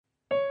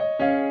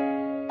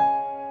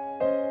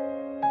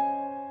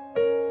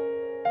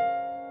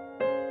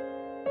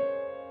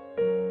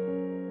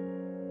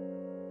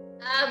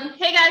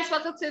guys,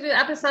 welcome to a new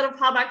episode of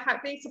Hallmark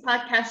Heartbeats, a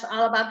podcast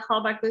all about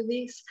Hallmark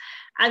movies.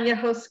 I'm your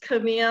host,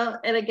 Camille,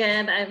 and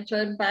again, I'm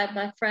joined by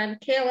my friend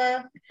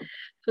Kayla,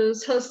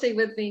 who's hosting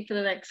with me for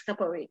the next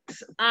couple of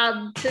weeks.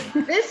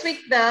 This week,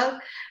 though,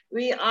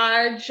 we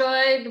are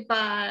joined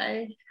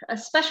by a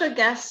special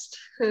guest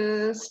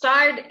who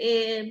starred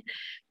in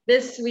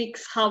this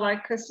week's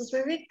Hallmark Christmas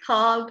movie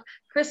called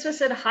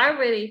Christmas in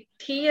Harmony,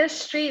 Tia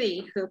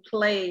Streety, who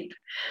played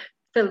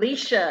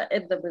Felicia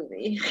in the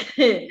movie.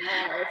 Yes.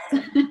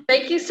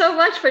 Thank you so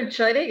much for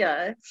joining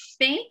us.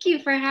 Thank you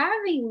for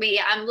having me.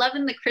 I'm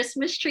loving the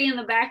Christmas tree in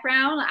the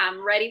background.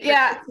 I'm ready for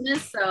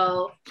Christmas,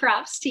 so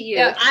props to you.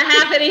 Yeah, I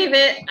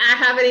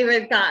haven't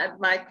even gotten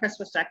my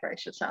Christmas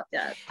decorations out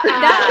yet.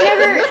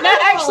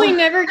 That actually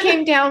never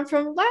came down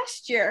from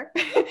last year.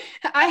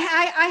 I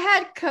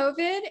had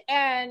COVID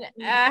and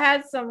I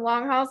had some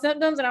long haul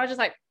symptoms, and I was just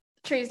like,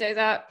 tree's days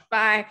up,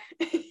 bye.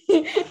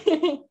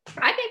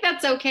 I think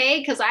that's okay,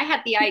 because I had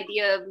the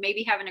idea of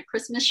maybe having a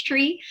Christmas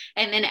tree,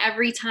 and then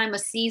every time a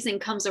season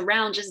comes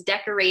around, just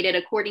decorate it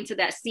according to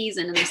that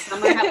season. In the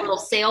summer, have little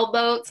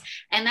sailboats,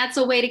 and that's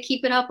a way to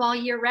keep it up all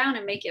year round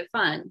and make it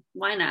fun.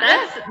 Why not?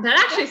 That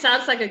actually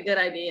sounds like a good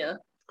idea.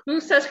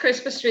 Who says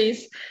Christmas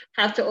trees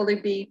have to only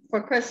be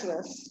for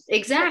Christmas?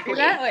 Exactly.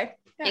 Yeah.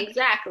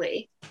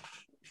 Exactly.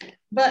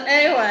 But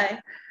anyway,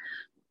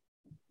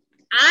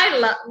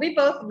 we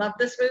both love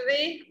this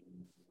movie.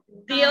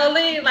 The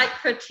only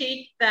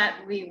critique that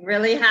we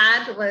really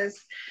had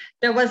was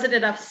there wasn't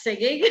enough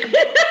singing.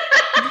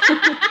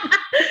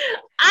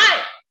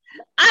 I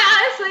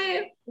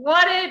honestly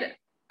wanted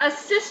a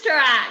sister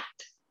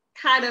act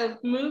kind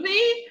of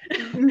movie,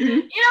 where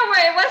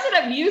it wasn't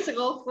a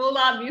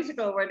full-on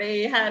musical where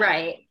they had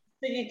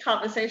singing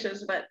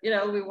conversations, but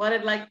we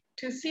wanted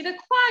to see the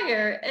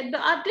choir and the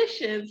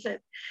auditions and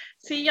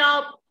see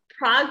y'all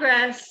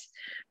progress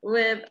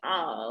with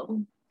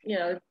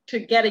to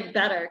getting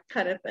better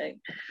kind of thing.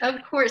 Of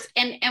course.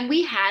 And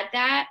we had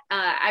that.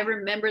 I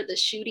remember the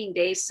shooting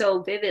days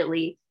so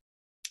vividly.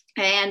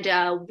 And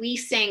we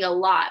sang a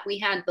lot. We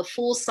had the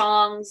full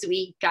songs,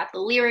 we got the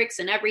lyrics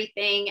and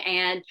everything.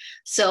 And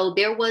so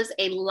there was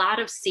a lot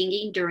of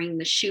singing during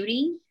the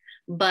shooting.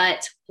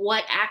 But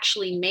what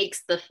actually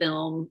makes the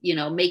film,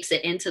 makes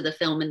it into the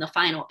film in the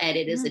final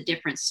edit is a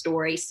different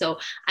story. So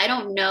I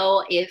don't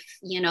know if,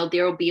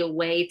 there will be a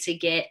way to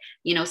get,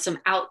 some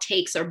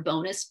outtakes or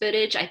bonus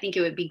footage. I think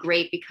it would be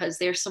great because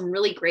there's some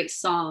really great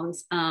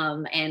songs.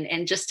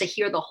 And just to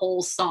hear the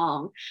whole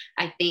song,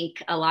 I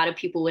think a lot of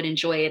people would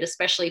enjoy it,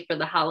 especially for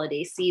the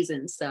holiday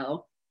season.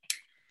 So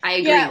I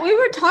agree. Yeah, we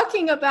were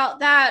talking about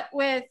that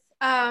with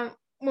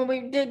when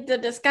we did the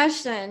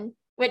discussion,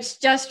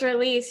 which just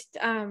released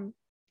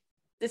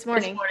this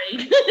morning.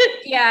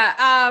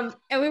 Yeah.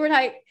 And we were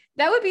like,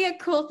 that would be a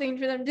cool thing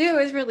for them to do,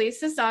 is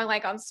release a song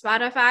on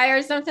Spotify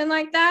or something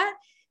like that,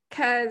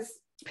 because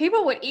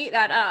people would eat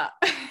that up.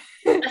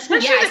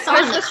 Especially I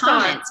saw in the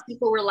comments,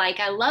 people were like,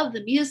 I love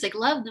the music.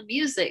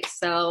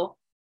 So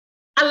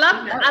I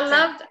loved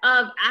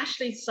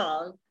Ashley's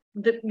song,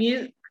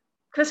 the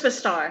Christmas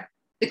Star.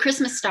 The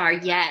Christmas Star,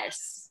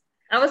 yes.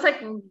 I was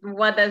like, I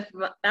loved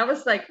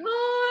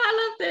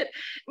it.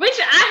 Which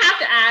I have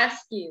to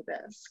ask you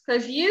this,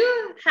 because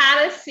you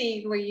had a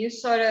scene where you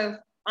sort of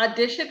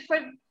auditioned for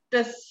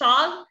the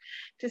song,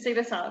 to sing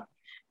the song,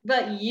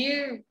 but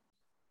your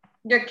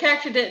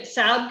character didn't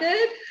sound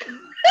good.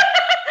 And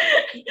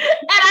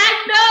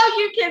I know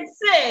you can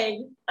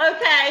sing,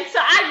 okay? So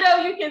I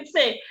know you can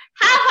sing.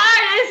 How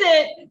hard is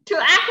it to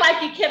act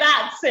like you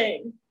cannot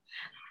sing?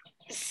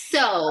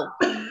 So...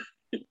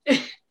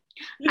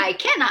 I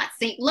cannot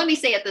sing. Let me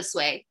say it this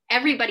way.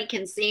 Everybody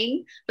can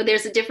sing, but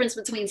there's a difference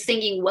between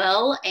singing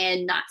well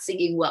and not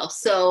singing well.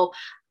 So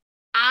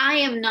I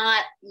am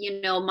not,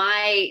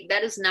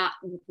 that is not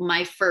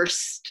my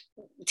first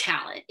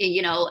talent.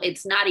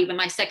 It's not even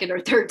my second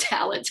or third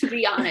talent, to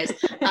be honest.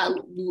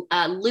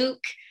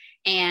 Luke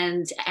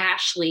and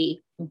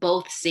Ashley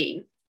both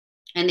sing,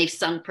 and they've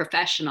sung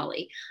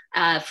professionally.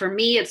 For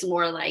me, it's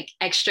more like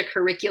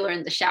extracurricular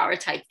in the shower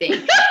type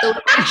thing. So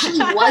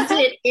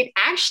it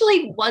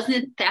actually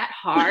wasn't that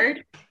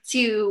hard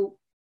to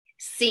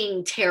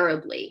sing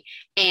terribly.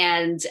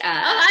 And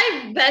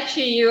I bet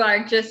you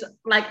are just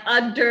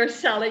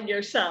underselling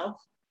yourself.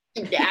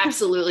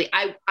 Absolutely.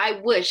 I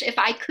wish if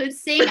I could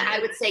sing, I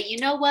would say, you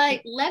know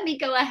what? Let me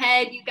go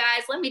ahead, you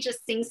guys. Let me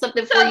just sing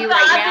something for you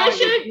right now.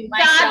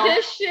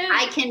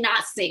 I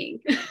cannot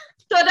sing.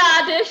 So the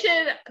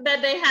audition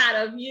that they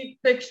had of you,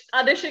 the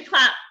audition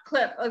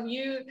clip of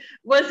you,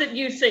 wasn't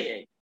you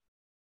singing?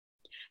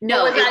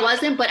 No, it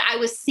wasn't, but I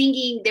was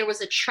singing. There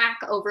was a track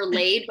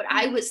overlaid, but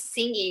I was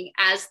singing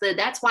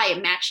that's why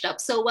it matched up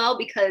so well,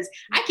 because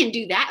I can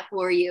do that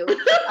for you.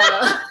 Because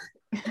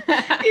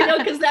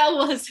that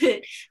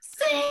wasn't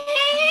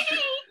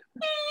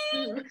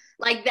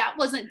that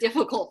wasn't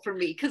difficult for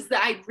me, because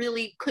I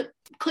really could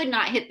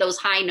not hit those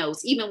high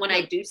notes. Even when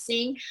I do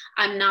sing,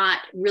 I'm not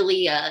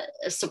really a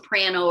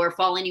soprano or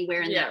fall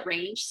anywhere in that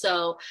range.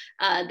 So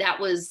that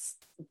was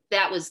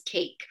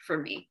cake for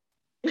me.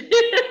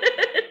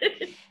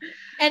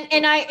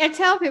 And I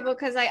tell people,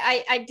 because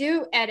I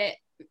do edit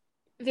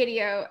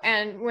video,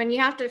 and when you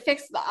have to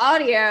fix the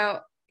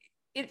audio,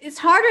 it's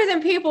harder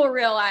than people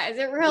realize.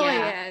 It really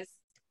is.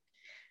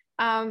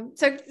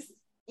 So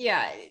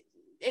yeah,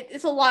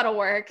 it's a lot of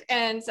work.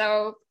 And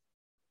so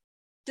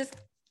just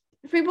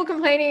people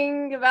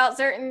complaining about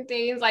certain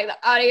things like the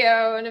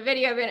audio and the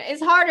video,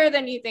 it's harder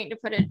than you think to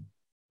put it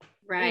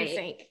right in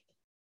sync.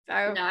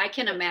 So no, I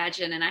can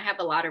imagine. And I have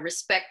a lot of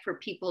respect for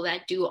people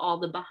that do all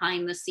the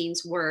behind the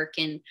scenes work.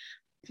 And,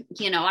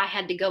 I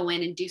had to go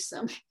in and do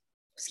some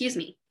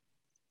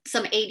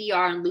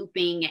ADR and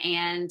looping.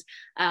 And,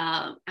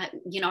 I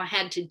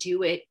had to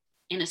do it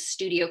in a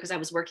studio because I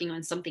was working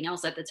on something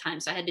else at the time.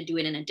 So I had to do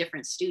it in a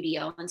different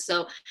studio. And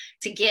so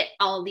to get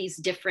all these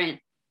different,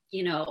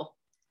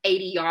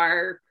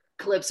 ADR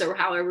clips or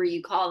however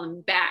you call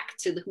them back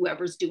to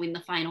whoever's doing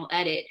the final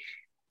edit,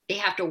 they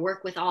have to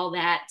work with all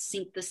that,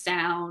 sync the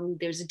sound.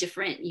 There's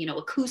different,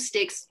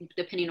 acoustics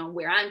depending on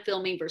where I'm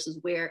filming versus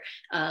where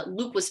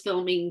Luke was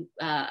filming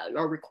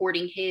or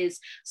recording his.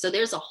 So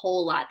there's a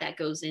whole lot that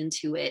goes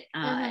into it.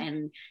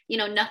 And,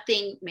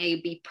 nothing may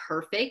be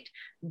perfect,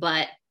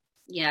 but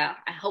yeah,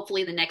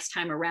 hopefully the next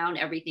time around,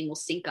 everything will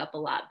sync up a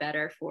lot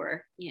better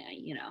for,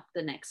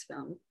 the next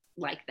film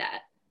like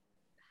that.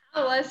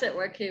 How was it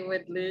working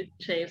with Luke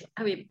James?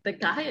 I mean, the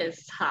guy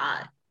is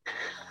hot.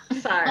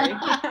 Sorry.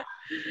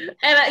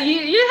 And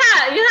you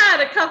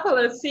had a couple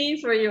of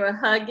scenes where you were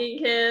hugging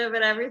him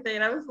and everything.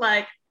 And I was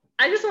like,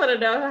 I just want to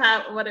know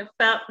what it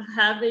felt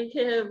having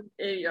him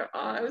in your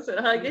arms and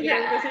hugging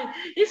him, because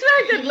he's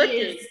very good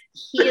looking.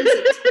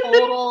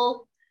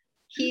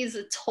 He's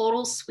a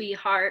total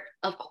sweetheart.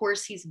 Of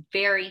course, he's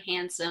very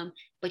handsome,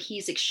 but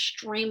he's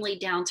extremely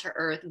down to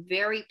earth,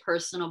 very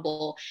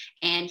personable.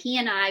 And he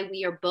and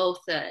we are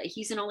both,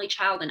 he's an only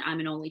child and I'm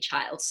an only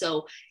child.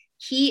 So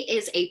he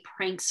is a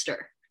prankster.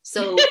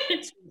 So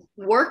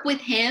work with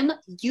him,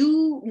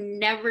 you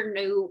never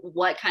knew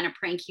what kind of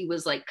prank he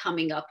was like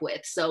coming up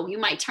with. So you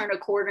might turn a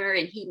corner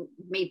and he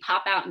may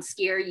pop out and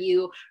scare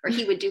you, or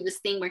he would do this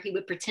thing where he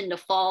would pretend to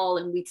fall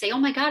and we'd say, "Oh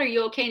my God, are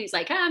you okay?" And he's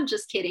like, "I'm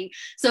just kidding."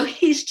 So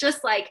he's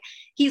just like,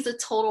 he's a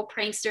total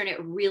prankster. And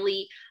it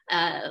really,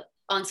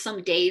 on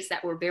some days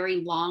that were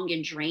very long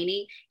and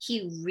draining,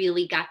 he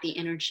really got the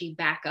energy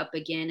back up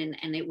again.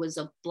 And it was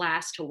a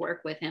blast to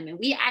work with him. And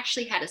we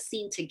actually had a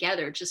scene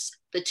together, just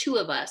the two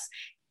of us.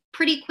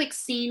 Pretty quick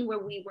scene where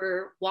we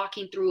were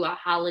walking through a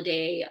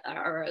holiday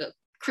or a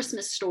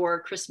Christmas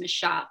store, Christmas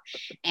shop.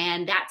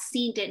 And that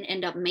scene didn't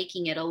end up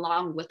making it,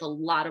 along with a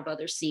lot of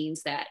other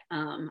scenes that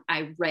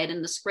I read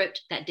in the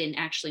script that didn't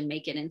actually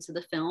make it into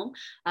the film.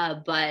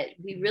 But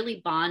we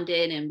really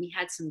bonded and we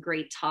had some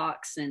great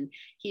talks, and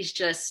he's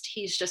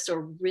just a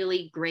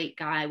really great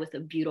guy with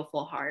a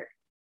beautiful heart.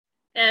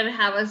 And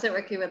how was it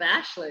working with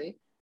Ashley?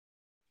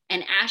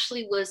 And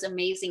Ashley was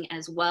amazing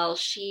as well.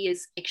 She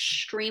is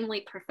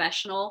extremely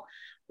professional.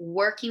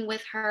 Working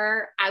with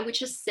her, I would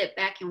just sit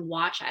back and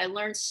watch. I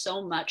learned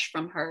so much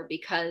from her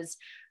because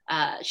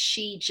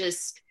she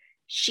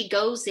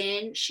goes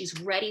in,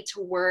 she's ready to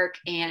work,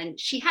 and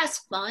she has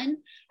fun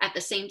at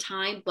the same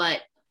time,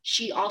 but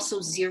she also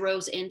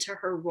zeroes into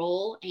her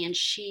role, and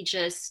she's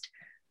just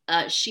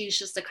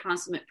a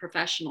consummate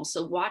professional.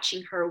 So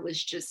watching her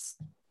was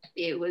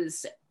it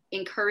was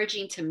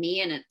encouraging to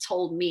me, and it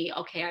told me,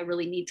 okay, I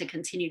really need to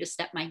continue to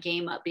step my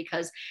game up,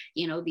 because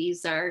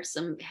these are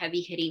some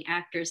heavy hitting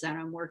actors that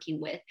I'm working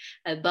with.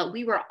 But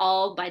we were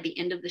all, by the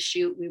end of the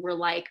shoot, we were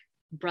like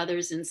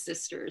brothers and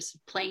sisters,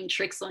 playing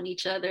tricks on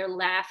each other,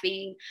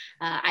 laughing.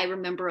 I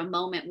remember a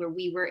moment where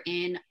we were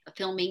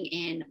filming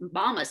in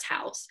Mama's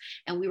house,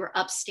 and we were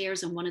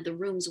upstairs in one of the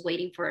rooms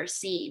waiting for our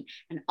scene,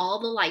 and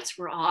all the lights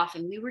were off,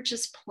 and we were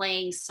just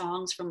playing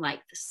songs from like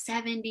the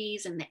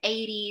 70s and the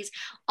 80s,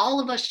 all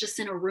of us just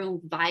in a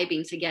room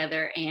vibing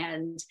together.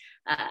 And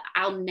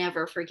I'll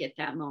never forget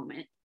that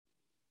moment.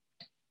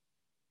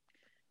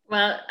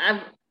 Well,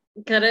 I'm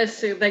gonna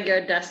assume that you're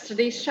a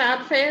Destiny's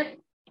Child fan.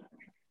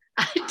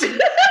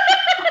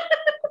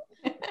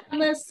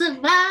 I'm a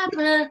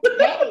survivor.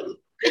 Hey.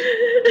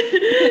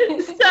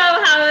 So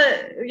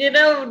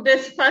how,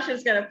 this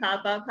question's gonna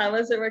pop up. How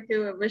was it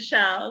working with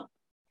Michelle?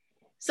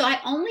 So I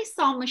only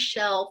saw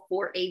Michelle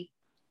for a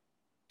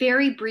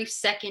very brief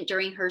second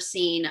during her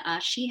scene.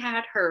 She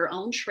had her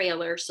own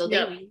trailer, so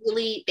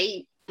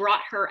they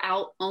brought her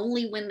out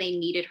only when they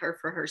needed her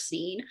for her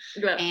scene.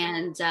 Yep.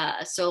 And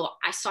so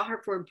I saw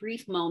her for a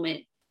brief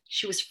moment.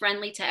 She was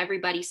friendly to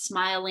everybody,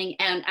 smiling.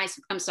 And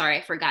I'm sorry,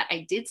 I forgot.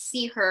 I did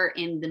see her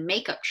in the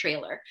makeup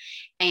trailer.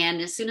 And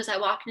as soon as I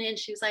walked in,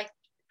 she was like,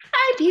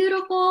 "Hi,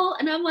 beautiful."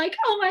 And I'm like,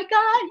 "Oh my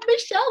God,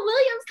 Michelle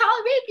Williams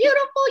calling me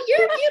beautiful.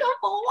 You're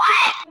beautiful.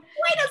 What?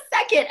 Wait a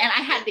second." And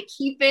I had to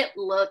keep it.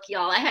 Look,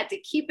 y'all, I had to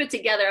keep it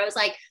together. I was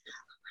like,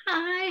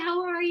 "Hi,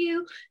 how are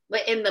you?"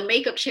 But in the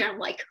makeup chair, I'm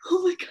like,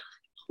 "Oh my God.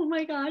 Oh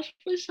my gosh,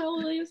 Michelle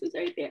Williams is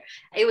right there."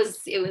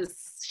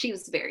 She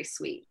was very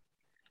sweet.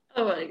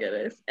 Oh my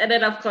goodness. And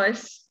then of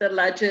course the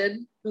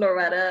legend,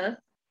 Loretta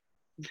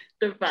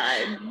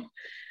Devine,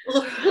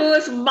 who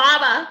was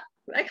Mama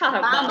I call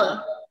her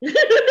Mama.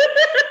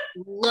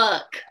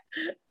 Look.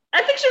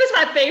 I think she was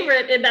my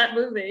favorite in that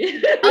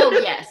movie. Oh,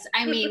 yes.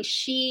 I mean,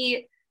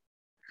 she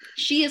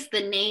is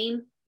the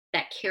name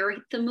that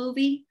carried the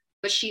movie,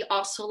 but she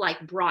also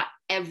like brought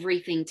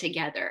everything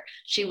together.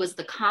 She was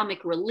the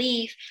comic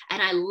relief.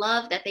 And I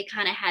love that they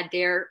kind of had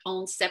their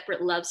own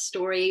separate love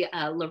story.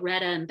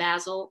 Loretta and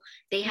Basil,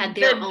 they had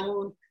their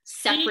own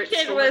separate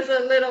Deacon story. Was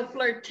a little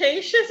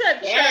flirtatious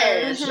at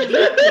church.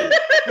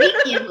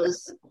 Deacon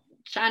was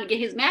trying to get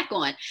his Mac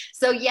on.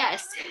 So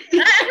yes. I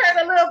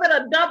heard a little bit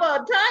of double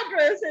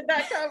entendres in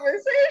that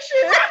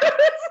conversation.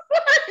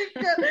 It's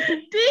like,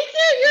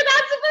 Deacon, you're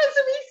not supposed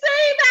to be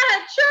saying that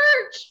at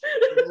church.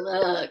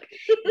 Look,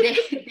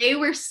 they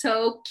were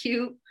so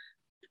cute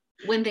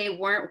when they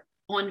weren't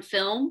on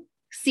film,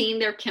 seeing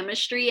their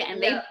chemistry,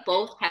 and they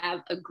both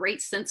have a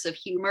great sense of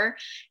humor.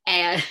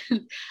 And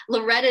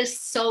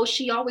Loretta's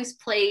she always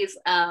plays,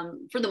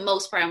 for the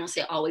most part, I won't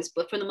say always,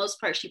 but for the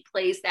most part, she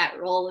plays that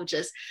role of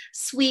just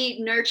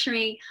sweet,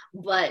 nurturing,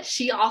 but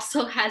she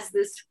also has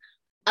this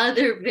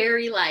other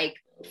very like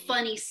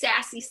funny,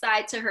 sassy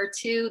side to her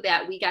too,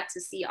 that we got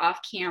to see off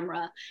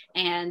camera.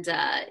 And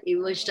it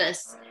was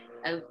just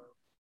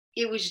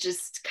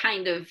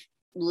kind of,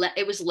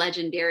 it was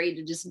legendary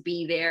to just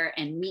be there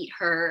and meet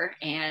her.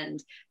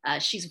 And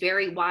she's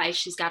very wise.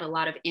 She's got a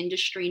lot of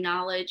industry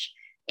knowledge,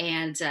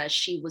 and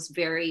she was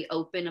very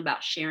open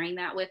about sharing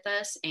that with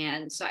us.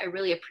 And so I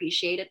really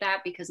appreciated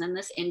that, because in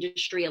this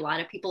industry, a lot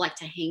of people like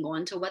to hang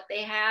on to what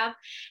they have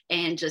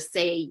and just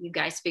say, you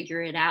guys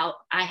figure it out.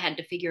 I had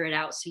to figure it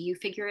out, so you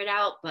figure it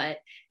out. But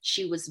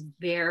she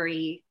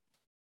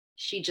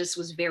just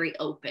was very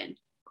open.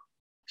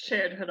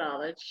 Shared her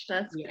knowledge.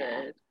 That's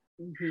good.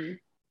 Mm-hmm.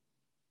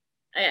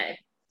 Okay,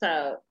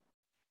 so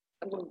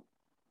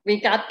we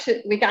got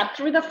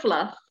through the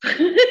fluff.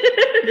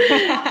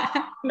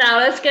 Now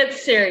let's get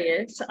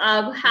serious.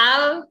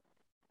 How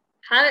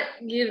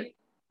you?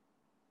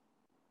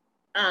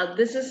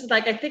 This is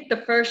like, I think,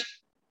 the first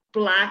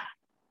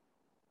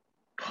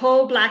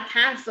whole black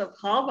cast of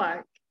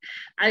Hallmark.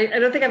 I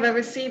don't think I've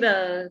ever seen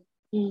a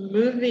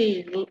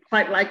movie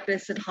quite like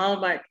this in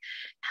Hallmark.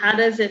 How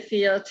does it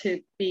feel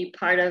to be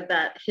part of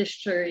that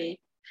history?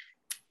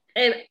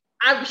 And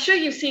I'm sure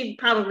you've seen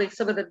probably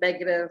some of the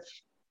negative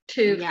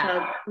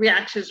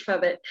reactions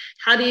from it.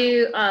 How do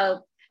you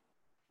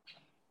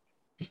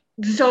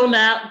zone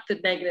out the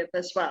negative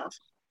as well?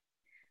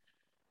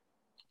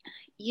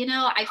 You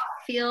know, I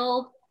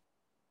feel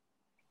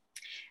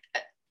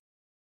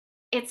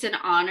it's an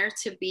honor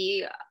to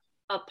be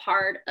a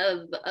part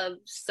of a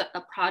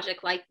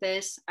project like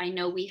this. I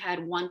know we had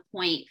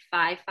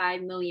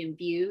 1.55 million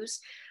views,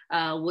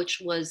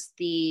 which was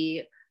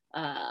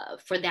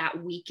for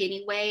that week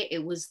anyway,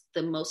 it was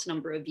the most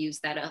number of views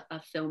that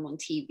a film on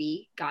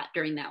TV got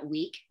during that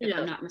week, if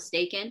I'm not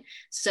mistaken.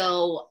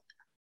 So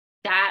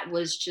that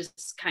was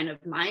just kind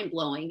of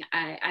mind-blowing.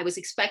 I was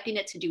expecting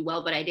it to do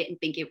well, but I didn't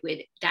think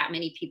that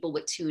many people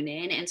would tune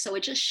in. And so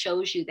it just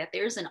shows you that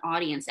there's an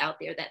audience out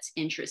there that's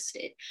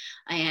interested,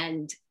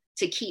 and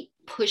to keep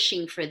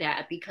pushing for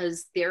that,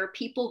 because there are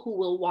people who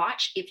will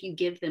watch if you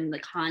give them the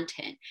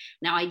content.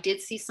 Now, I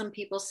did see some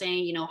people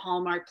saying, you know,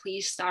 Hallmark,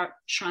 please start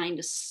trying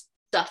to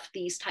stuff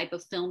these type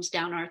of films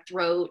down our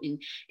throat.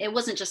 And it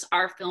wasn't just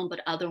our film,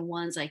 but other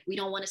ones, like, we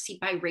don't want to see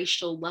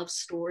biracial love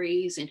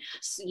stories, and,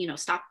 you know,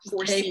 stop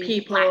forcing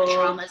Black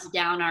traumas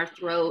down our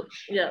throat.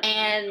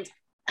 And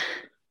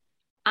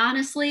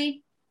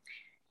honestly,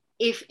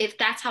 if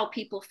that's how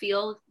people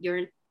feel,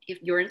 if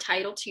you're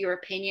entitled to your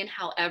opinion.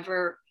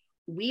 However,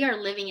 we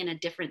are living in a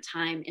different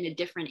time, in a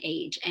different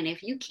age. And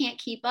if you can't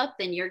keep up,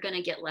 then you're going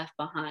to get left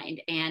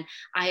behind. And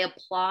I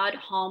applaud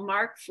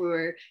Hallmark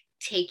for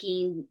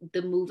taking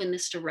the move in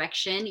this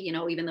direction, you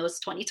know, even though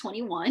it's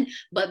 2021,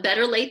 but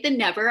better late than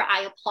never.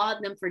 I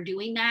applaud them for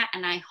doing that.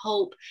 And I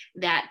hope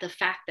that the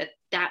fact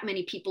that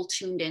many people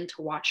tuned in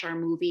to watch our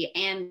movie,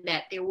 and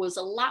that there was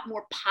a lot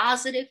more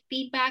positive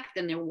feedback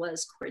than there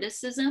was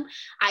criticism,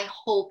 I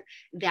hope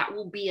that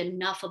will be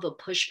enough of a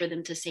push for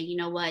them to say, you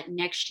know what,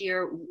 next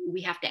year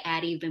we have to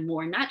add even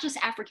more, not just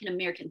African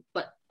American,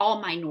 but all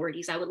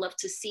minorities. I would love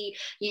to see,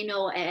 you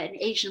know, an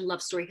Asian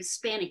love story,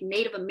 Hispanic,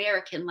 Native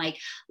American. Like,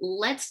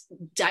 let's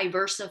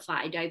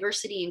diversify.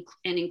 Diversity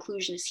and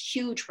inclusion is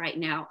huge right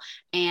now.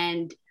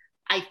 And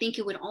I think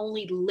it would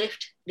only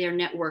lift their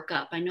network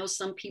up. I know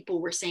some people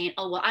were saying,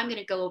 oh, well, I'm going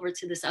to go over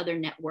to this other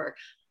network.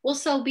 Well,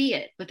 so be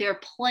it. But there are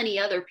plenty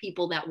other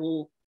people that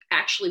will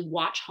actually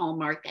watch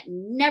Hallmark that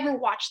never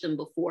watched them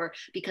before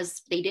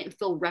because they didn't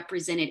feel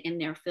represented in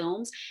their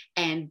films.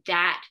 And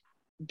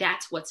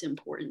that's what's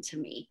important to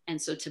me.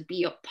 And so to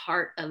be a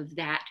part of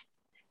that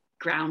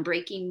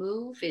groundbreaking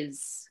move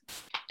it's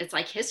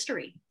like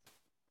history.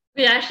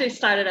 We actually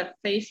started a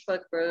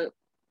Facebook group.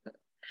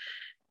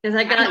 Because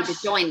I need to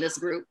join this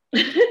group.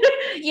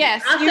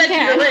 Yes, I'll send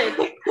you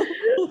the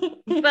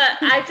link. But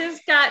I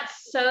just got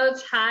so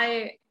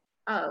tired.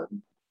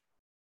 I'm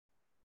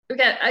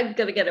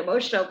gonna get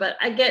emotional, but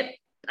I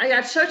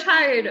got so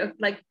tired of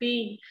like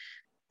being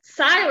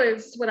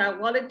silenced when I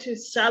wanted to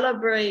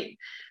celebrate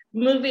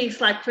movies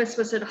like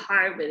Christmas in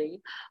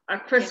Harmony or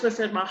Christmas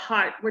in My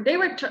Heart, where they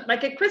were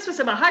like in Christmas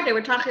in My Heart, they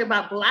were talking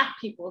about Black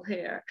people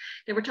here.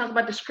 They were talking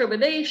about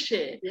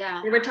discrimination.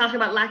 Yeah. They were talking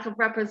about lack of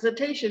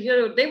representation.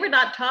 They were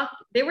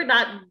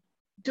not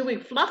doing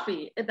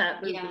fluffy in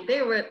that movie. Yeah.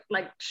 They were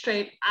like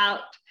straight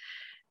out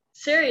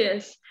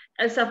serious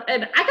and stuff.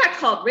 And I got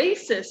called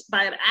racist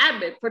by an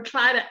admin for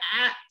trying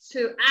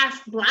to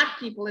ask Black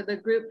people in the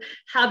group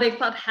how they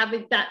felt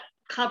having that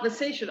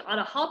conversation on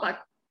a Hallmark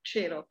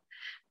channel,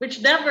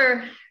 which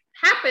never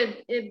happened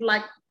in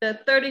like the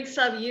 30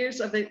 some years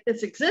of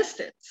its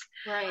existence.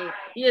 Right.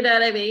 You know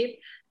what I mean?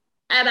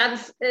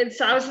 And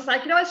so I was just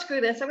like,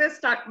 screw this. I'm going to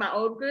start my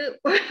own group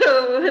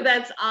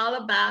that's all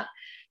about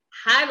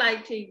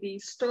highlighting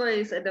these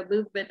stories and the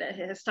movement that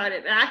has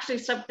started. And actually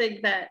something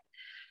that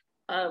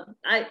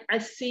I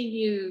see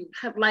you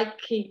have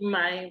liking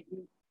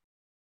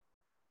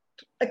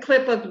a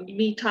clip of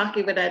me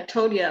talking with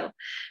Antonio,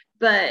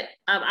 but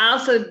I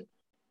also,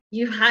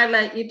 you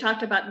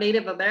talked about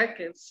Native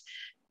Americans.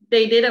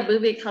 They did a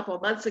movie a couple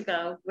of months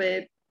ago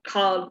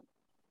called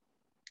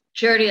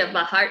Journey of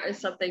My Heart or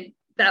something.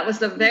 That was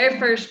the very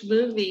first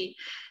movie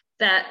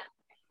that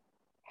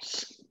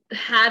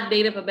had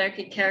Native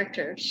American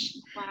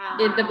characters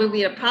in the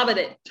movie, a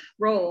prominent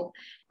role.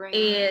 Right.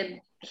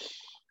 And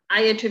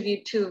I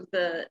interviewed 2 of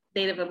the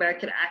Native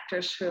American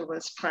actors who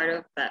was part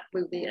of that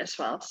movie as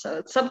well. So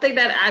it's something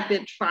that I've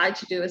been trying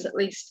to do, is at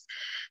least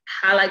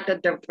highlight the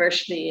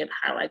diversity and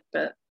highlight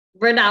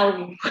we're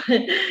now,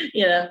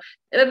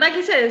 and like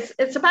you said,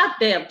 it's about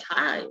damn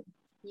time.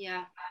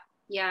 Yeah.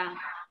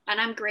 And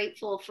I'm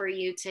grateful for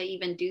you to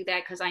even do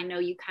that, because I know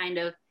you kind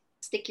of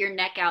stick your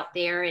neck out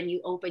there and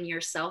you open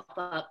yourself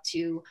up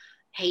to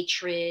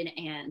hatred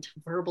and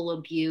verbal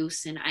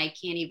abuse, and I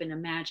can't even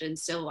imagine.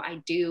 So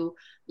I do,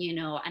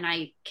 and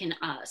I can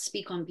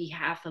speak on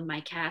behalf of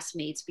my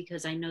castmates,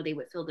 because I know they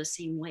would feel the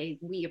same way.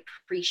 We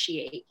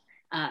appreciate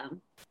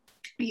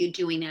you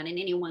doing that, and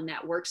anyone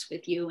that works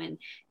with you and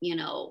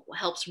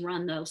helps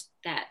run that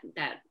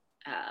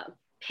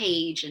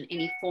page and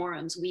any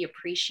forums, we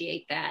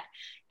appreciate that.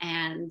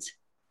 And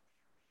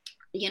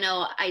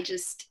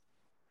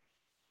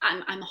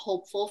I'm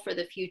hopeful for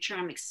the future.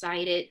 I'm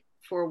excited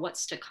for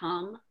what's to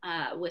come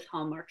with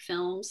Hallmark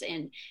Films,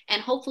 and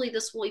hopefully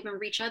this will even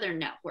reach other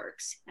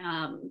networks,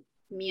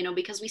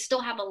 because we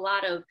still have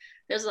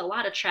there's a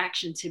lot of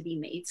traction to be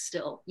made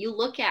still. You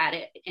look at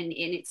it and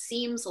it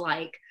seems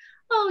like,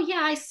 oh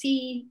yeah, I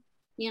see,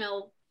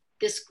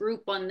 this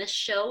group on this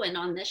show and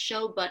on this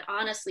show, but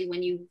honestly,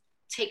 when you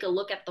take a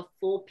look at the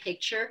full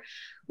picture,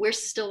 we're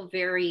still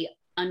very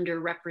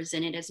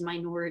underrepresented as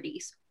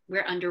minorities.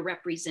 We're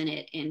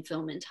underrepresented in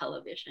film and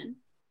television.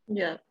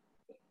 Yeah.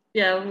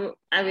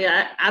 I mean,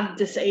 I'm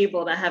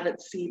disabled. I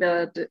haven't seen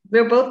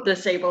we're both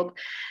disabled.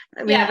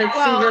 I haven't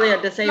seen really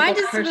a disabled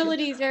person. My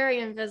disability is very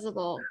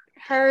invisible.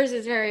 Hers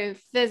is very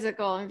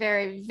physical and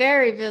very,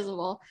 very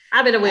visible.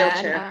 I'm in a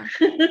wheelchair.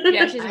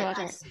 Yeah, she's in a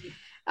wheelchair.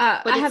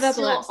 But I have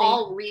epilepsy.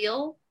 All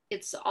real.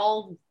 It's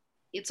all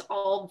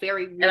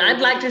very real. And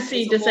I'd like to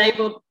see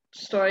disabled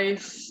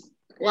stories.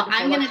 Well,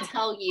 I'm going to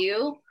tell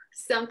you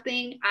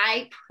something.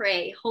 I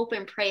hope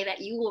and pray that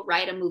you will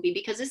write a movie,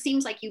 because it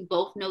seems like you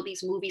both know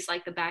these movies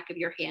like the back of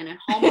your hand, and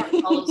Hallmark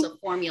follows a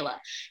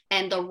formula.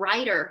 And the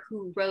writer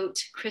who wrote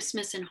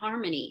Christmas in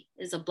Harmony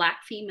is a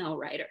Black female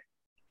writer.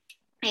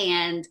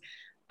 And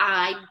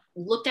I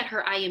looked at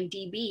her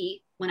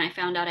IMDb when I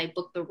found out I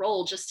booked the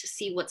role, just to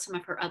see what some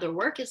of her other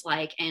work is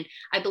like. And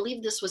I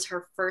believe this was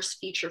her first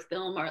feature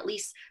film, or at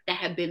least that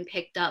had been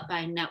picked up by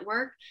a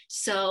network.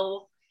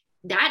 So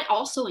that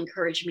also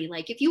encouraged me.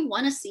 Like, if you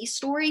want to see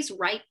stories,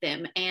 write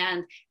them.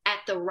 And at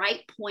the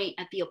right point,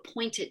 at the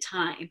appointed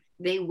time,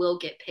 they will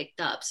get picked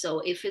up.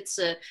 So if it's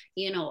a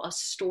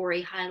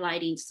story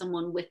highlighting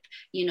someone with,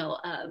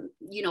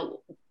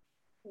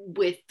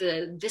 with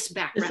this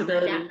background,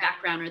 or that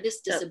background, or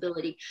this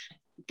disability,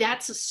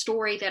 that's a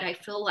story that I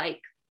feel like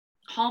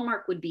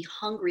Hallmark would be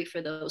hungry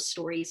for those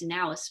stories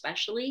now,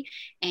 especially.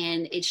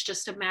 And it's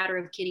just a matter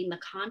of getting the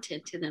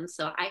content to them.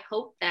 So I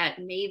hope that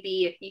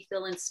maybe if you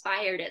feel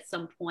inspired at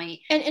some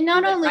point. And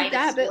not only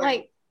that, but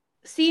like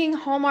seeing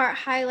Hallmark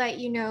highlight,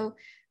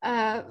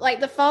 like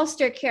the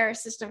foster care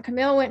system.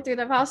 Camille went through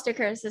the foster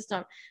care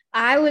system.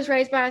 I was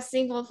raised by a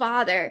single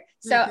father.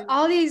 So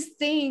all these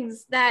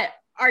things that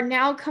are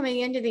now coming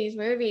into these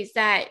movies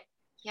that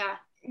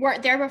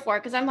weren't there before.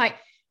 Because I'm like,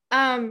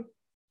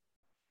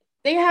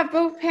 they have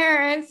both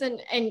parents,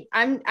 and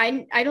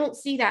I don't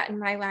see that in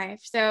my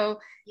life. So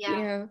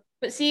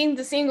but seeing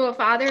the single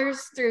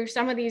fathers through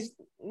some of these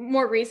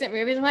more recent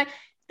movies, I'm like,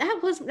 that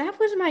was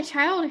my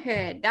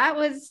childhood.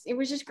 It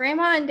was just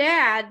grandma and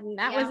dad, and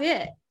that was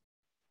it.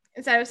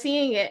 Instead of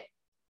seeing it,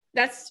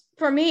 that's,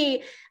 for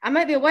me, I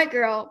might be a white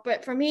girl,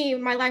 but for me,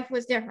 my life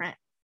was different.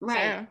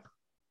 Right. So.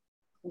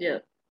 Yeah.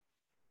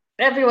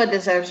 Everyone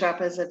deserves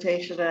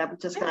representation, and I'm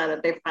just glad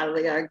that they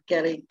finally are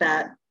getting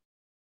that.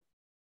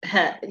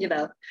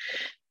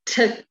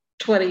 Took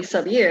 20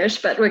 some years,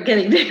 but we're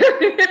getting there.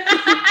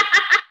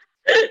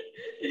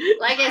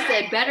 Like I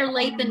said, better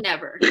late than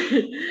never.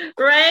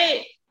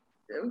 Right.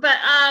 But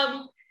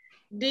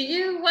do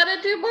you want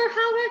to do more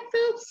Hallmark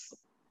films?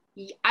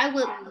 I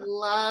would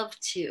love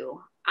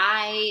to.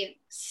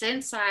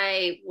 Since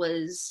I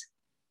was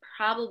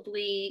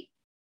probably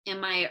in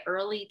my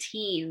early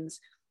teens,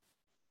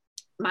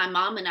 my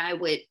mom and I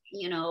would,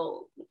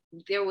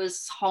 there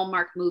was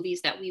Hallmark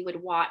movies that we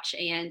would watch.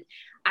 And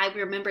I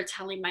remember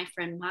telling my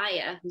friend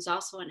Maya, who's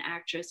also an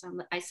actress,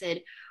 I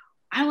said,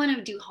 I want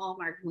to do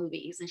Hallmark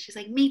movies. And she's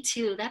like, me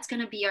too. That's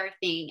going to be our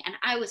thing. And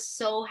I was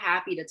so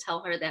happy to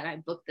tell her that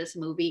I booked this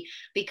movie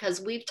because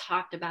we've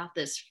talked about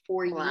this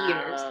for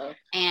years.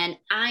 And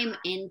I'm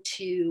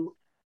into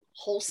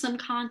wholesome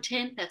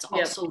content that's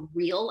also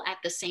real at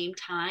the same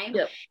time.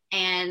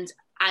 And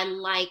I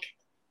like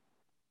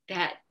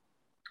that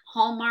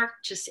Hallmark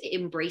just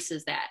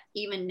embraces that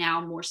even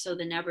now more so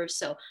than ever.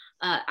 So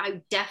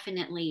I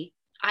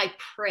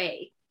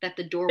pray that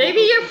the door.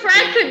 Maybe your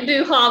friend could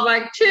do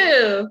Hallmark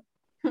too.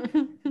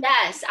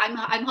 Yes,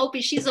 I'm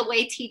hoping. She's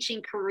away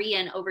teaching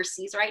Korean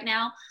overseas right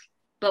now,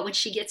 but when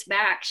she gets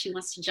back, she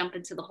wants to jump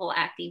into the whole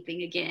acting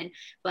thing again.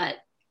 But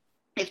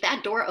if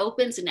that door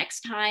opens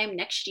next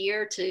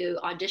year to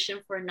audition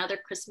for another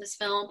Christmas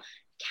film,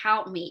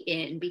 count me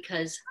in,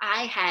 because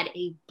I had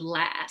a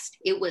blast.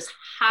 It was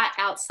hot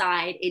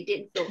outside. It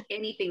didn't feel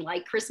anything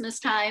like Christmas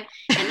time,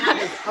 and that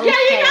was okay.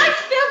 Yeah, you guys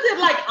filmed in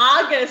like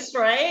August,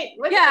 right?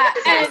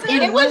 And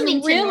in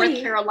Wilmington, North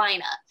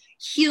Carolina.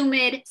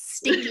 Humid,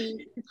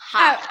 sticky,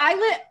 hot.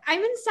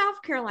 I'm in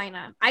South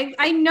Carolina.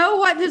 I know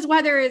what this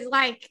weather is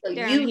like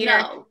down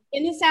here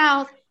in the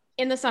South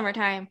in the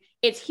summertime.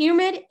 It's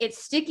humid,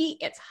 it's sticky,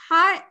 it's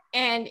hot,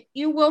 and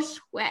you will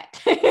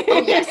sweat.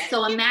 Oh yes.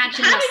 So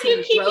imagine how do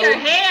you keep your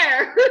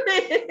hair?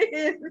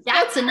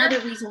 That's another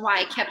reason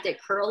why I kept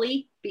it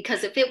curly,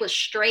 because if it was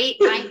straight,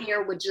 my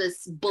hair would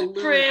just balloon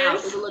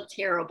out. It would look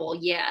terrible.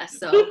 Yeah.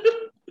 So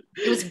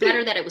it was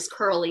better that it was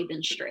curly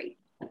than straight.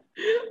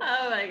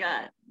 Oh my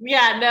God.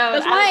 Yeah, no.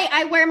 That's why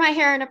I wear my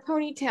hair in a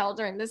ponytail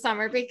during the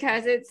summer,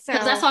 because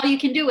that's all you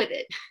can do with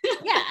it.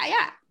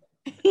 Yeah.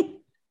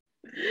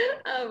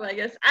 Oh my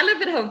gosh. I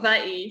live in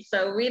Hawaii,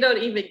 so we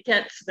don't even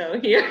get snow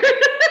here.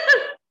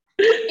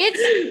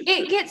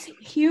 It gets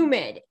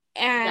humid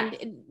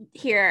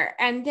here,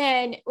 and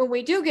then when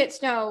we do get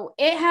snow,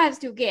 it has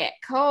to get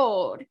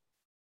cold.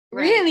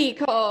 Right. Really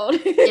cold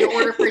in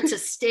order for it to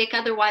stick.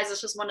 Otherwise,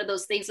 it's just one of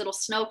those things. It'll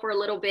snow for a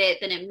little bit,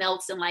 then it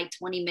melts in like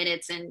 20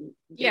 minutes and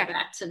get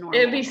back to normal.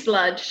 It'd be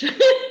sludge.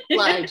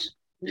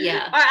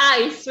 Yeah. Or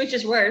ice, which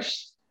is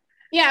worse.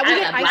 Yeah,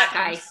 we get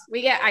ice.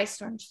 We get ice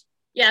storms.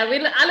 Yeah,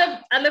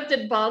 I lived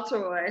in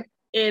Baltimore,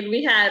 and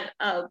we had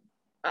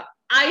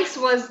ice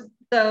was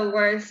the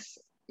worst.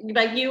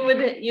 Like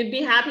you'd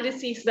be happy to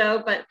see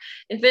snow, but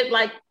if it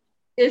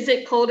is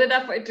it cold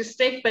enough for it to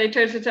stick, but it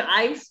turns into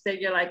ice, then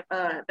you're like,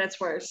 that's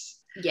worse.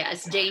 Yeah,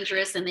 it's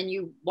dangerous. And then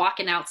you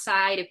walking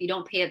outside, if you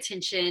don't pay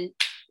attention,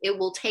 it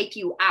will take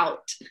you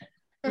out.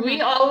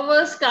 We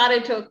almost got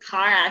into a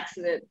car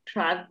accident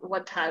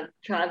one time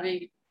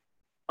driving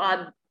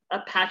on a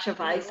patch of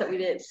ice that we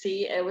didn't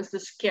see. It was the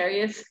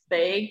scariest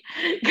thing.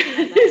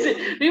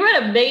 We were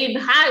on a main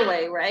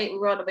highway, right? We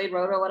were on the main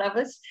road or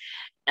whatever.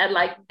 And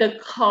the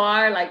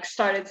car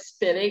started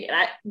spinning, and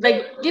I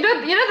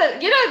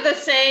the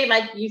saying,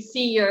 you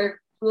see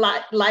your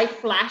life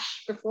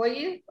flash before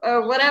you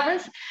or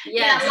whatever.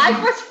 Yes. Yeah,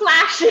 life was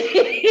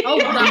flashing. Oh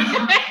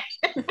God.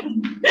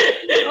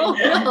 Oh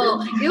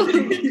no.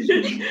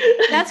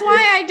 That's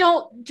why I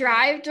don't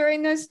drive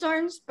during those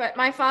storms, but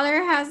my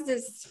father has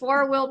this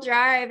 4-wheel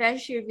drive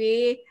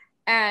SUV,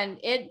 and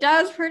it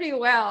does pretty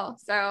well.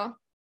 So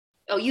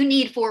you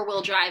need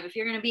 4-wheel drive. If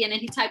you're going to be in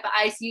any type of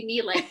ice, you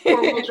need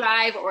 4-wheel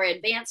drive or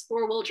advanced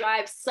 4-wheel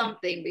drive,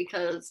 something,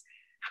 because.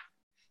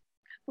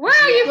 Where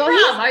are you from?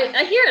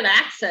 I hear an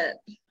accent.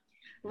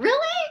 Really?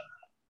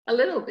 A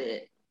little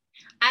bit.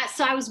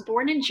 So I was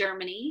born in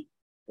Germany.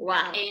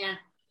 Wow. And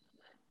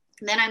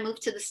then I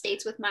moved to the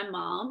States with my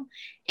mom,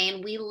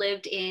 and we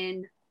lived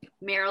in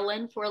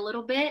Maryland for a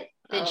little bit.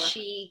 Then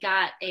she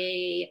got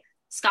a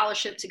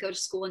scholarship to go to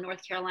school in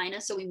North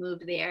Carolina, so we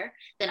moved there.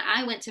 Then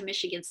I went to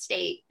Michigan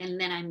State, and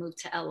then I moved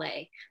to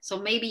LA. So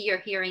maybe you're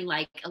hearing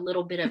a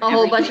little bit of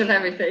whole bunch of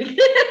everything.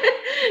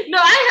 No,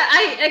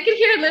 I can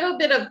hear a little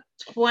bit of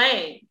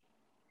twang.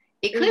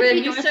 It could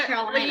be North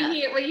Carolina. When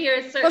you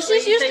hear well,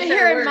 she's used to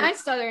hearing my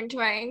southern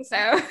twang, so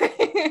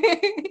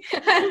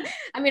I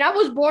mean, I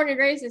was born and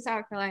raised in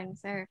South Carolina,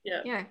 so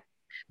yeah.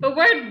 But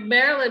where in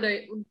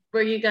Maryland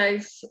were you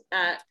guys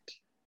at?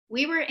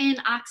 We were in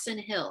Oxon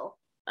Hill.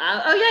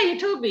 Oh yeah, you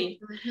told me.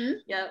 Mm-hmm.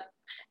 Yeah,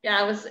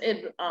 I was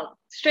in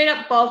straight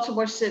up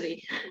Baltimore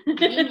City.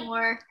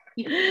 Anymore.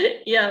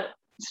 Yeah,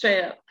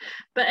 straight up.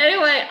 But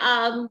anyway,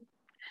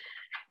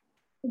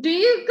 do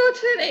you go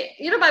to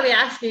you don't mind me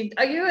asking,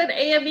 are you an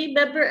AME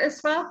member as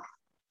well,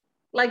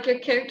 like your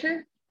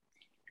character?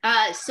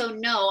 So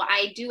no,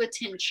 I do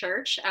attend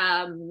church.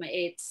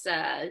 It's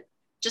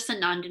just a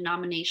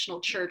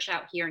non-denominational church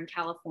out here in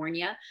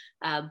California,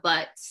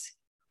 but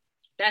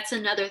that's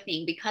another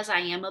thing, because I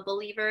am a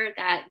believer,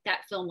 that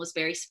film was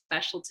very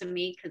special to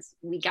me, because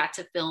we got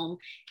to film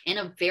in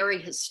a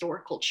very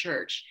historical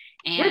church.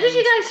 And where did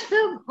you guys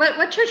film?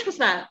 What church was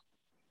that?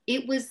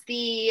 It was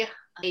a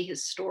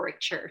historic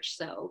church.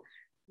 So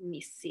let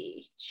me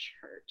see,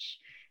 church.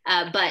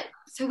 But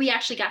so we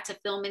actually got to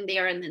film in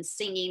there and then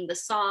singing the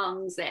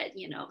songs that,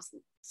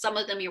 some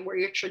of them were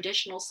your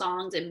traditional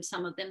songs, and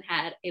some of them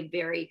had a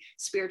very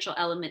spiritual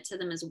element to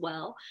them as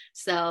well.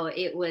 So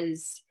it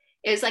was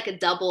like a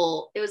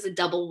double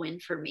win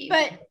for me.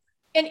 But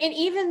and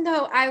even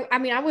though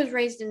I was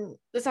raised in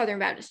the Southern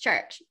Baptist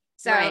Church,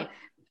 so right.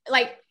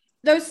 like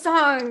those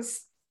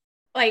songs,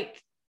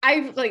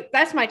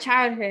 that's my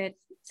childhood.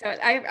 So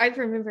I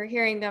remember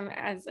hearing them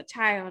as a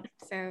child.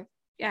 So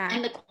yeah.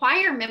 And the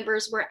choir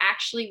members were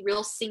actually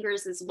real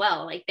singers as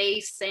well. Like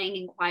they sang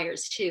in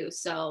choirs too.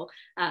 So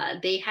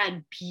they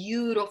had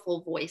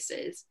beautiful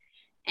voices,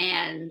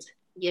 and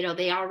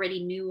they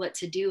already knew what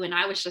to do, and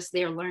I was just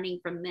there learning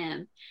from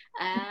them.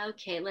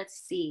 Okay, let's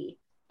see.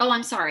 Oh,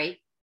 I'm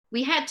sorry.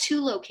 We had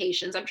 2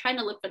 locations. I'm trying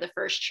to look for the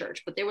first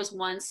church, but there was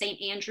one,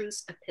 St.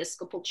 Andrew's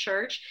Episcopal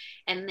Church,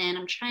 and then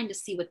I'm trying to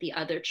see what the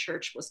other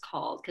church was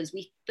called, because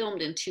we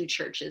filmed in 2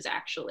 churches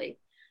actually.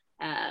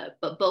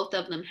 But both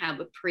of them have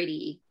a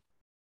pretty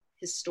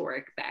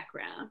historic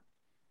background.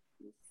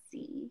 Let's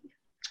see.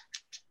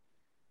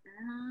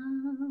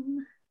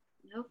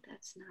 Nope,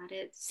 that's not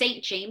it.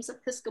 St. James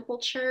Episcopal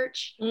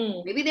Church.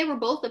 Maybe they were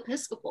both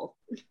Episcopal.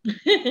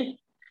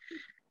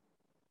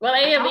 Well,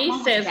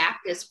 AME says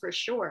Baptist for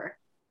sure.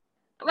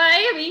 Well,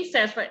 AME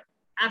says for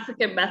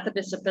African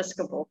Methodist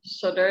Episcopal,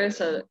 so there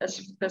is a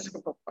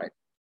Episcopal part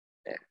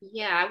there.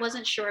 Yeah, I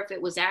wasn't sure if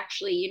it was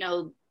actually,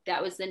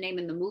 that was the name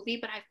in the movie,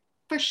 but I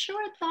for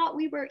sure thought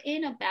we were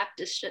in a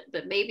Baptist,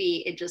 but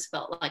maybe it just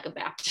felt like a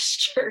Baptist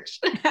church.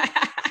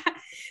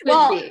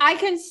 Well, I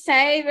can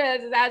say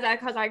that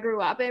because I grew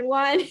up in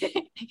one.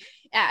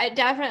 Yeah, it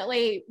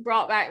definitely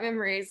brought back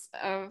memories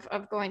of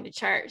going to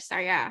church. So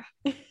yeah.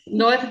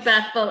 North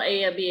Bethel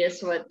AME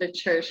is what the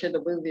church in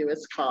the movie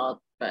was called.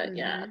 But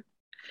yeah.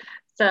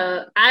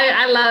 So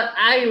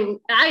I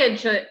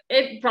enjoy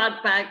it.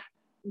 Brought back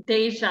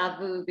deja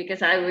vu,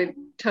 because I would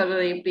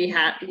totally be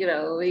happy.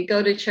 We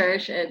go to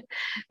church and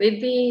we'd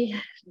be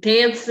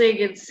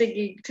dancing and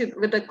singing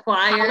with the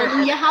choir.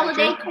 Hallelujah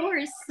Holiday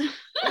Chorus.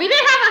 We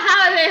didn't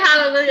have a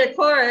Hallelujah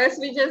Chorus.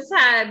 We just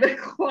had the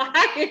choir.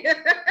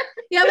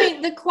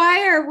 Yeah, the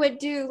choir would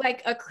do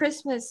like a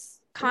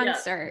Christmas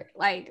concert,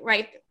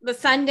 right the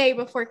Sunday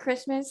before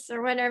Christmas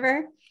or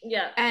whatever.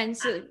 Yeah. And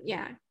so,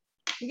 yeah.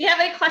 Do you have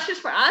any questions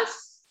for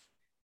us?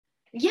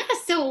 Yeah.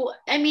 So,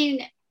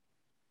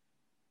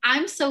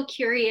 I'm so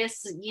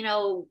curious,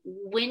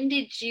 when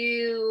did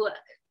you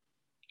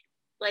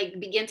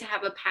begin to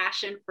have a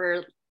passion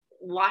for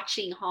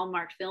watching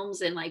Hallmark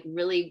films and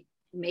really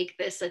make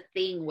this a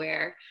thing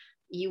where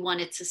you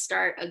wanted to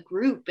start a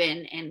group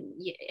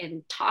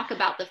and talk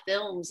about the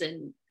films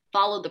and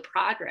follow the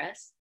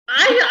progress?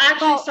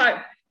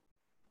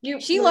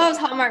 She loves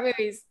Hallmark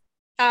movies.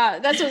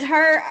 This was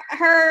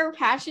her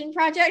passion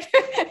project.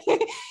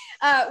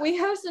 We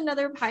host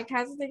another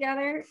podcast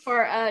together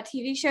for a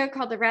TV show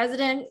called The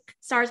Resident.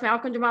 Stars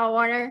Malcolm Jamal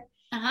Warner,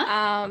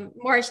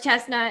 Morris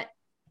Chestnut,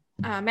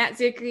 Matt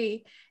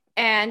Zuckery,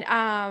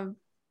 and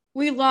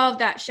we love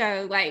that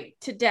show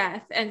to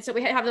death. And so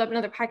we have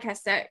another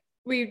podcast that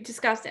we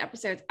discuss the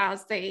episodes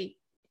as they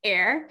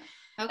air.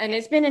 Okay. And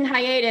it's been in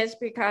hiatus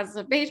because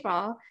of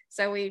baseball,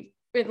 so we've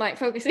been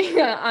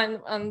focusing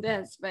on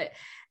this. But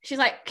she's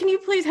like, "Can you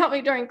please help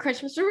me during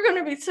Christmas? We're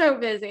going to be so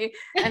busy."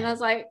 And I was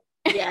like,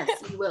 "Yes,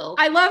 you will."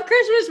 I love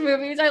Christmas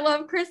movies. I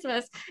love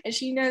Christmas, and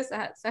she knows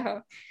that. So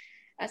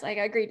I was like,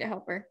 I agreed to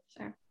help her.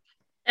 So,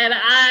 and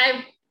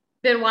I've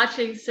been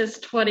watching since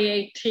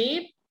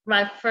 2018.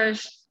 My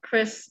first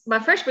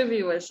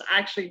movie was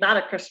actually not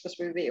a Christmas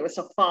movie. It was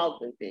a fall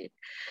movie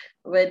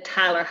with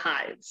Tyler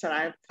Hynes, and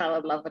I fell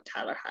in love with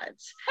Tyler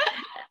Hynes.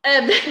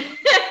 And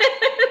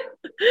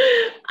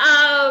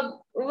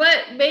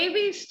what made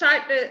me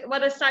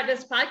want to start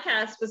this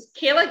podcast was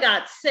Kayla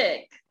got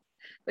sick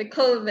with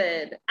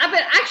COVID. I've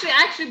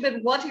actually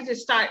been wanting to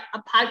start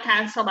a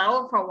podcast on my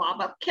own for a while,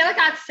 but Kayla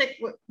got sick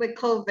with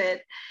COVID,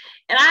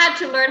 and I had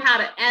to learn how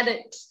to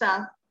edit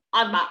stuff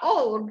on my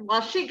own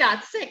while she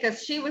got sick,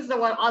 because she was the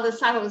one all the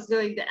time who was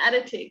doing the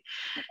editing.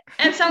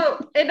 And so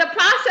in the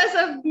process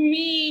of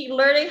me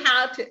learning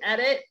how to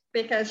edit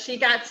because she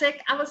got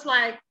sick, I was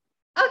like,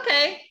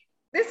 okay,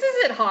 this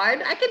isn't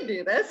hard. I can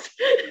do this.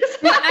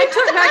 So I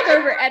took back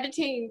over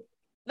editing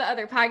the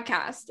other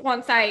podcast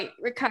once I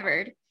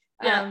recovered.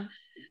 Yeah.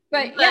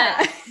 But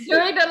yeah,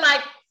 during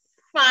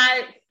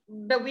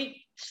the week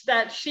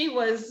that she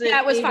was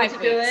able to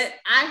do it,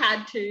 I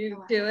had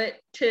to do it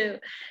too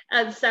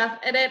and stuff.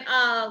 And then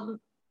I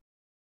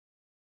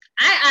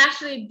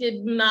actually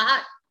did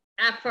not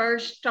at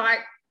first start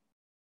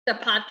the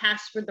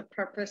podcast with the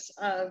purpose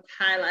of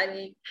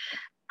highlighting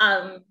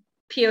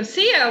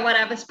POC or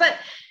whatever, but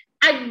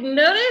I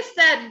noticed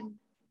that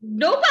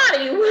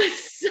nobody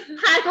was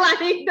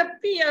highlighting the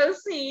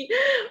POC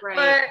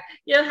or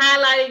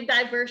highlighting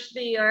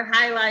diversity or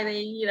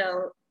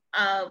highlighting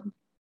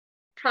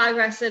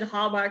progress in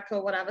Hallmark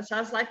or whatever. So I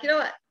was like, you know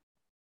what,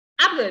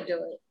 I'm gonna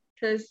do it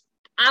because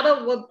I'm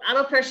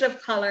a person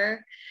of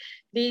color.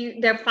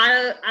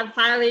 I'm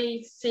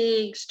finally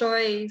seeing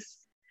stories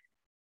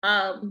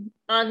on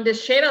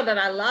this channel that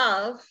I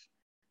love,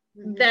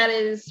 that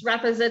is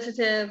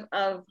representative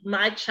of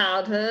my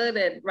childhood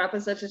and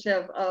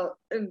representative of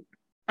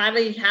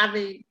finally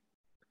having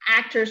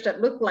actors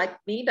that look like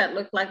me, that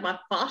look like my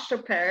foster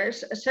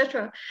parents,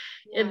 etc.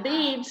 in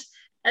needs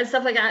and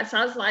stuff like that. So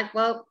I was like,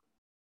 well,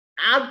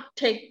 I'll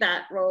take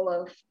that role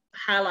of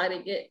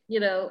highlighting it,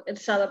 and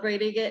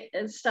celebrating it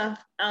and stuff.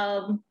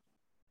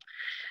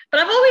 But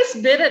I've always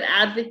been an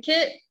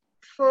advocate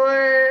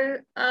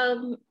for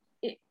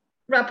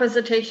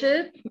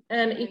representation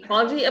and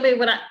equality. I mean,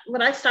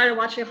 when I started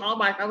watching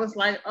Hallmark, I was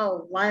like,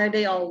 oh, why are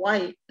they all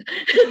white?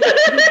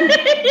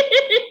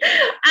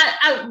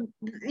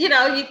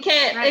 You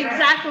can't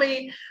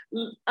exactly.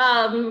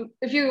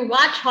 If you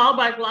watch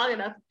Hallmark long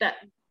enough, that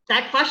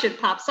question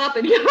pops up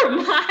in your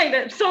mind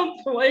at some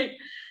point,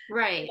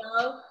 right?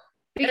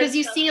 Because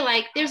you see,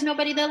 like, there's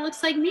nobody that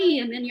looks like me,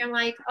 and then you're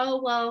like, oh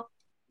well,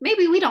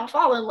 maybe we don't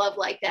fall in love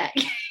like that.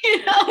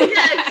 Yeah,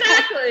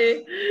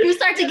 exactly. You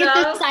start to get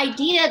this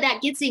idea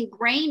that gets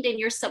ingrained in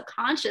your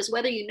subconscious,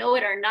 whether you know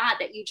it or not,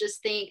 that you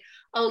just think,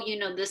 oh,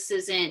 this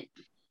isn't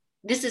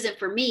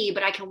for me,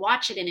 but I can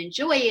watch it and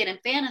enjoy it and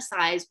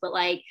fantasize. But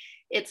like,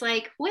 it's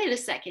like, wait a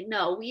second,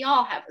 no, we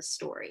all have a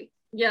story.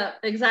 Yeah,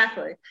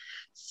 exactly.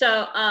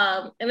 So,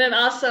 and then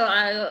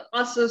I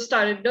also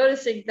started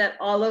noticing that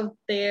all of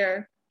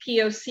their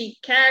POC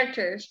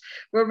characters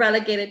were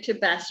relegated to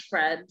best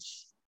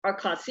friends or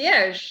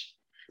concierge.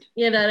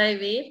 You know what I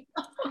mean?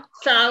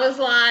 So I was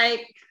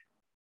like,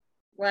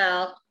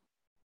 well,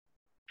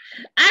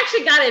 I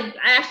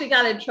actually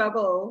got in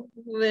trouble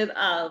with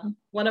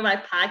one of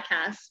my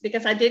podcasts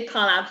because I did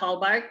call out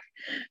Hallmark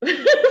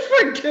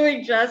for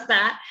doing just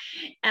that.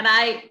 And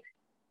I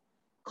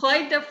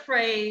coined the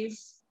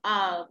phrase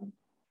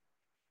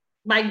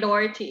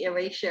minority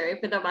erasure,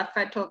 even though my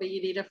friend told me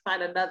you need to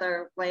find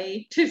another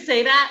way to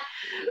say that,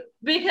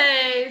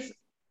 because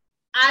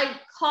I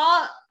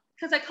called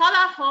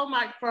out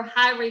Hallmark for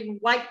hiring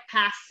white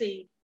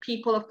passing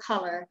people of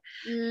color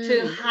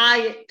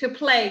to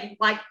play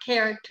white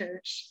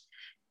characters,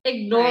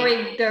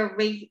 ignoring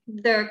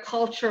their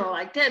cultural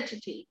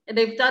identity. And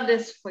they've done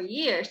this for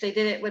years. They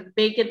did it with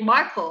Meghan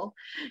Markle.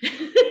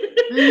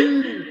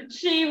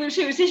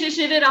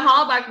 She did a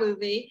Hallmark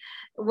movie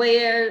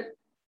where,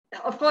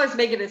 of course,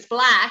 Meghan is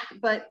Black,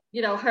 but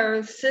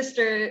her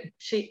sister,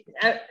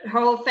 her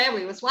whole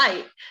family was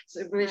white,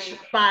 so, which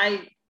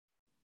by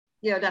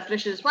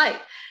definition is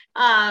white.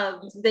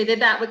 They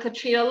did that with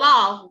Katrina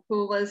Law,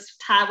 who was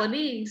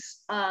Taiwanese.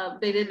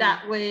 They did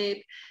that with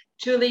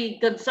Julie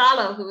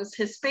Gonzalo, who was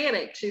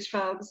Hispanic. She's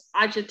from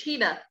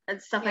Argentina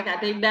and stuff like that.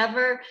 They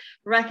never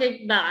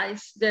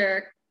recognized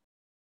their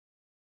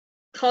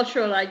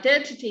cultural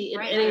identity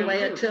in any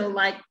way until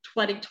like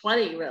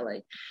 2020,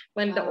 really,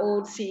 when the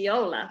old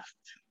CEO left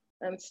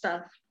and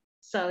stuff.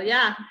 So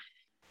yeah,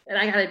 and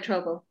I got in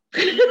trouble.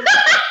 Hey,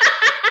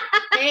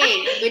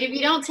 but if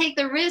you don't take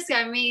the risk,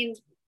 I mean,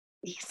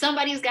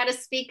 somebody's got to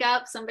speak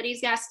up.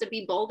 Somebody's got to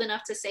be bold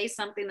enough to say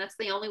something. That's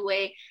the only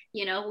way,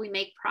 we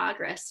make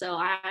progress.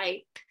 So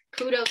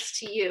kudos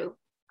to you,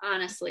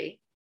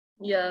 honestly.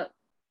 Yeah,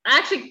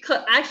 I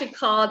actually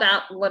called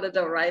out one of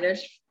the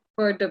writers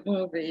for the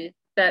movie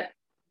that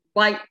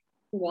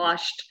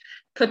whitewashed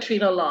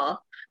Katrina Law.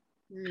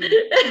 She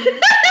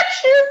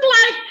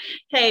was like,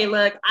 hey,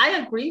 look, I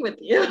agree with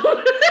you.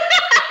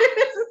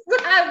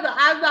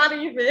 I'm not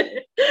even.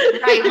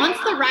 Right. Once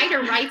the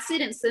writer writes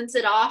it and sends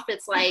it off,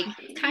 it's like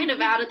kind of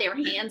out of their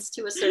hands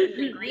to a certain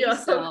degree. Yeah.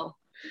 So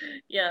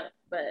yeah,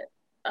 but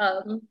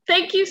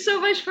thank you so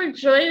much for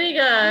joining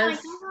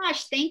us. Oh my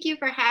gosh, thank you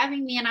for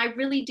having me. And I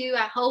really do.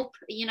 I hope,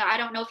 I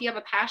don't know if you have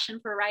a passion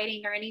for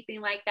writing or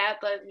anything like that,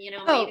 but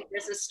maybe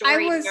there's a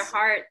story in your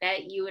heart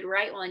that you would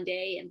write one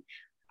day, and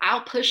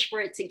I'll push for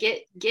it to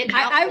get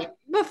out.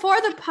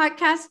 Before the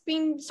podcast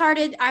being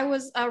started, I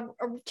was a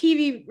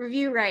TV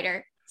review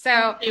writer.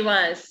 So she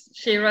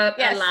wrote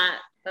a lot.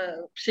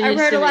 I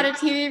wrote a lot of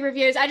TV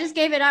reviews. I just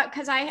gave it up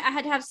because I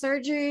had to have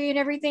surgery and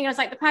everything. I was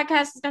like, the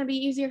podcast is going to be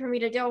easier for me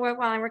to deal with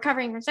while I'm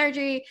recovering from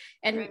surgery.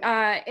 And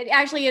it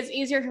actually is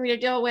easier for me to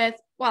deal with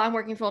while I'm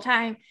working full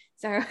time.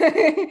 So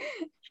I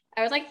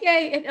was like,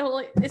 yay,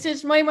 it's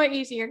just way more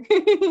easier.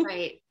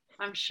 Right.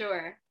 I'm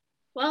sure.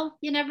 Well,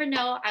 you never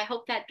know. I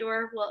hope that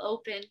door will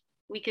open.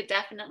 We could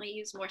definitely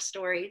use more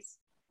stories.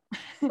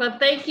 Well,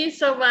 thank you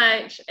so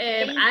much.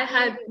 And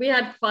we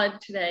had fun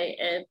today,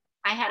 and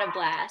I had a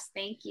blast.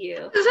 Thank you.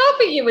 I was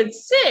hoping you would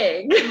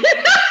sing.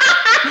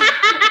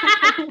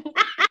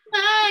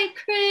 My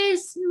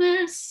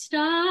Christmas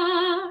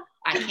star.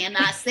 I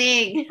cannot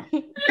sing.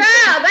 Girl,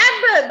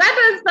 that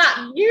does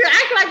not. You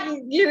act like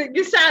you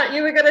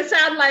were gonna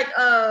sound like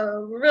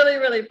really,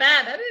 really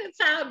bad. That didn't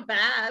sound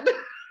bad.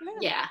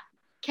 Yeah.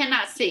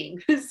 cannot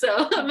sing.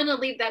 So I'm going to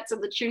leave that to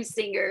the true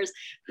singers,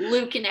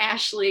 Luke and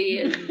Ashley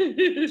and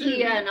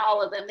Kia and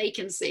all of them. They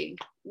can sing,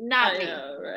 not me. Right.